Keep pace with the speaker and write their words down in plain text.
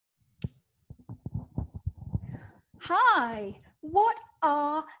Hi, what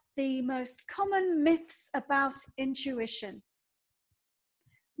are the most common myths about intuition?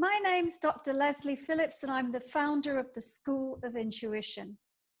 My name's Dr. Lesley Phillips and I'm the founder of the School of Intuition.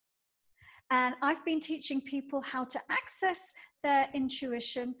 And I've been teaching people how to access their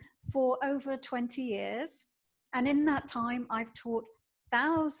intuition for over 20 years. And in that time, I've taught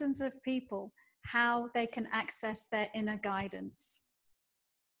thousands of people how they can access their inner guidance.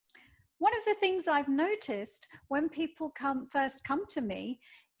 One of the things I've noticed when people first come to me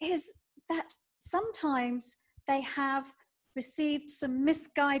is that sometimes they have received some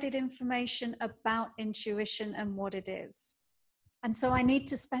misguided information about intuition and what it is. And so I need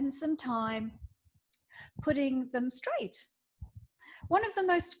to spend some time putting them straight. One of the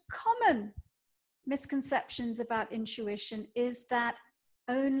most common misconceptions about intuition is that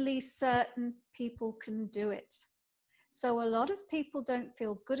only certain people can do it. So a lot of people don't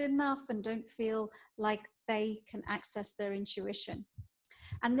feel good enough and don't feel like they can access their intuition.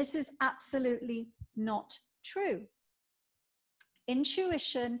 And this is absolutely not true.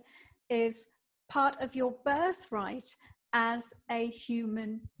 Intuition is part of your birthright as a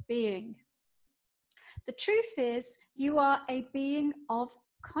human being. The truth is, you are a being of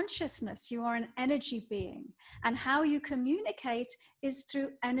consciousness. You are an energy being. And how you communicate is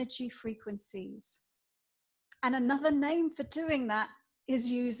through energy frequencies. And another name for doing that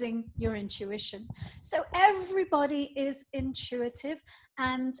is using your intuition. So everybody is intuitive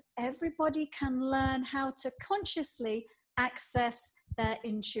and everybody can learn how to consciously access their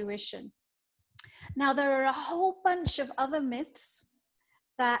intuition. Now, there are a whole bunch of other myths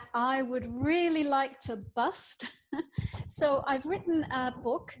that I would really like to bust. So I've written a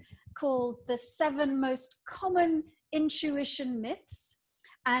book called The 7 Most Common Intuition Myths.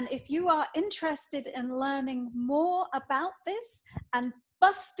 And if you are interested in learning more about this and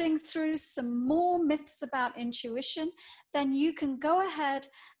busting through some more myths about intuition, then you can go ahead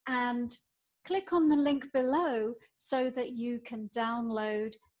and click on the link below so that you can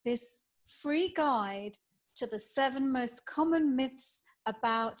download this free guide to the 7 most common myths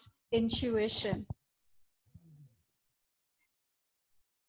about intuition.